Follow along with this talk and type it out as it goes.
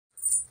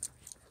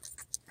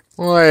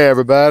Well, hey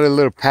everybody, a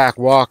little pack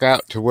walk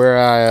out to where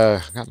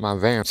I got my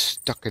van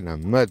stuck in the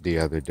mud the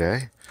other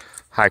day.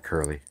 Hi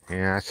Curly,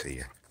 yeah I see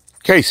you.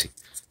 Casey,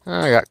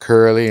 I got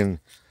Curly and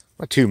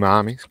my two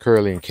mommies,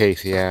 Curly and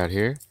Casey out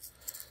here.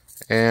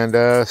 And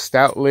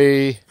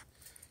Stoutly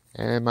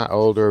and my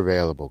older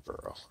available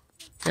girl.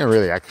 And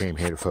really I came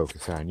here to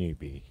focus on you,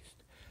 beast.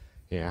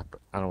 Yeah,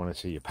 but I don't want to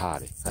see you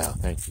potty. Oh,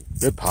 thank you.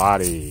 Good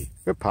potty.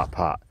 Good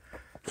pot.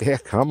 Yeah,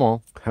 come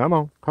on.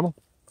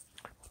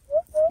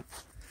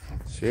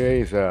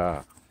 She's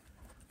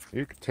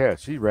you can tell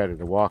she's ready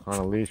to walk on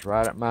a leash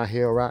right up my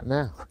heel right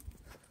now.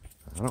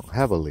 I don't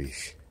have a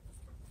leash.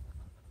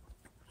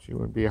 She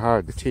wouldn't be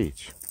hard to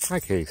teach. Hi,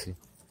 Casey.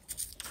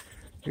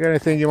 You got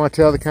anything you want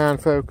to tell the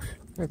kind folks?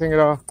 Anything at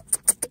all?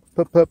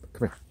 Pup, come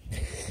here.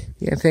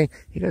 You got anything?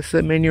 You got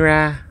something in your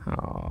eye?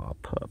 Oh,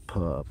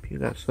 pup, you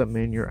got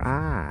something in your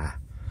eye.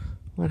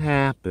 What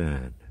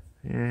happened?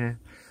 Yeah.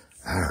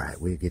 All right,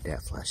 we'll get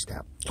that flushed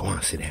out. Go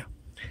on, sit down.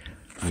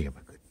 You're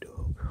my good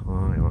dog.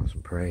 Oh, you want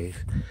some praise?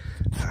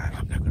 All right,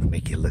 I'm not going to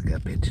make you look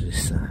up into the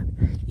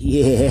sun.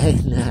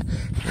 Yeah,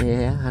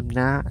 I'm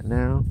not,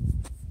 no.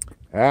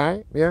 All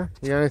right, yeah.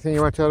 You got anything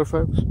you want to tell the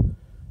folks?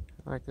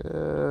 Like,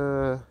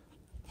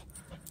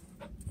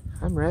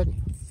 I'm ready.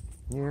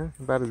 Yeah,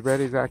 about as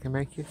ready as I can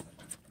make you.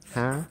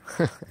 Huh?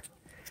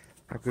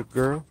 A good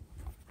girl.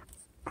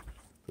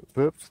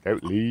 Poop,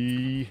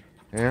 Stoutly.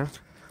 Yeah.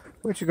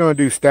 What you gonna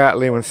do,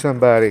 Stoutly, when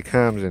somebody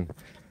comes and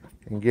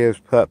gives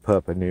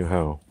Pup a new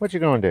home? What you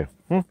gonna do?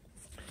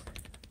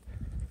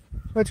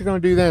 What you gonna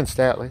do then,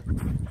 Stoutly?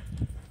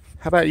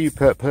 How about you,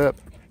 Pup?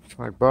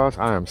 Like, boss,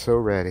 I am so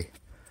ready.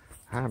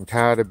 I'm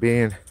tired of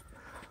being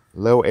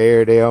low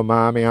Airedale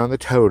mommy on the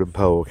totem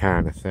pole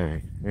kind of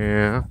thing.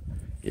 Yeah.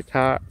 You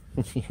tired?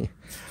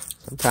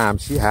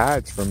 Sometimes she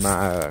hides from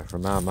my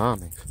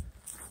mommies.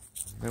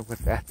 I know what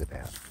that's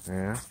about.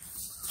 Yeah.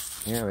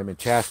 Yeah, they've been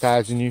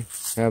chastising you,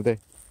 have they?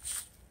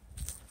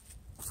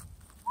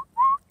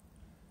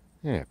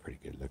 Yeah, pretty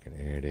good looking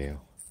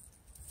Airedale.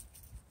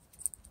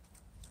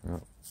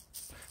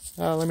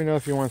 Let me know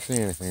if you want to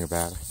see anything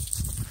about her.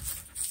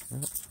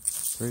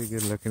 Pretty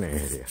good looking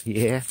Airedale.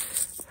 Yeah.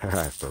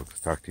 Alright folks,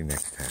 talk to you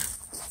next time.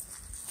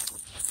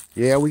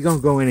 Yeah, we're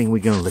gonna go in and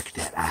we're gonna look at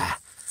that eye.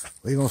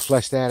 We're gonna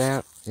flush that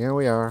out. Yeah,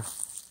 we are.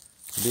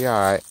 It'll be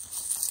alright.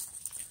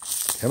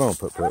 Come on,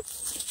 Pup.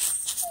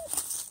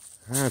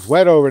 It's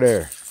wet over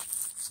there.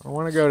 I don't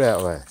want to go that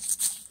way.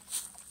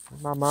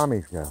 Where'd my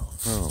mommies go?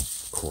 Oh,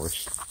 of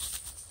course.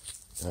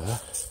 Well,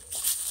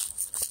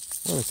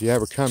 if you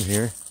ever come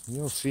here,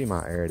 you'll see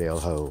my Airedale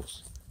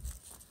holes.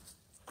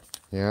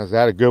 Yeah, is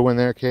that a good one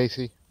there,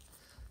 Casey?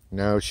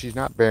 No, she's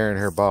not bearing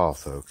her ball,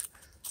 folks.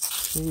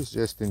 She's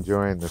just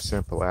enjoying the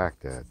simple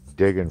act of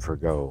digging for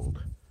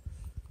gold.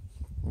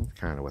 That's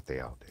kind of what they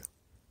all do.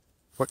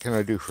 What can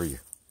I do for you?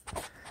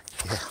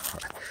 Yeah, all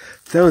right.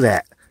 So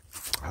that.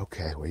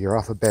 Okay, well, you're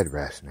off of bed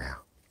rest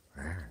now.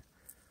 All right.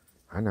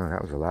 I know,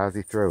 that was a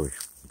lousy throw.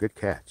 Good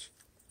catch.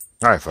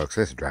 All right, folks,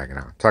 this is dragging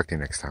on. Talk to you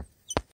next time.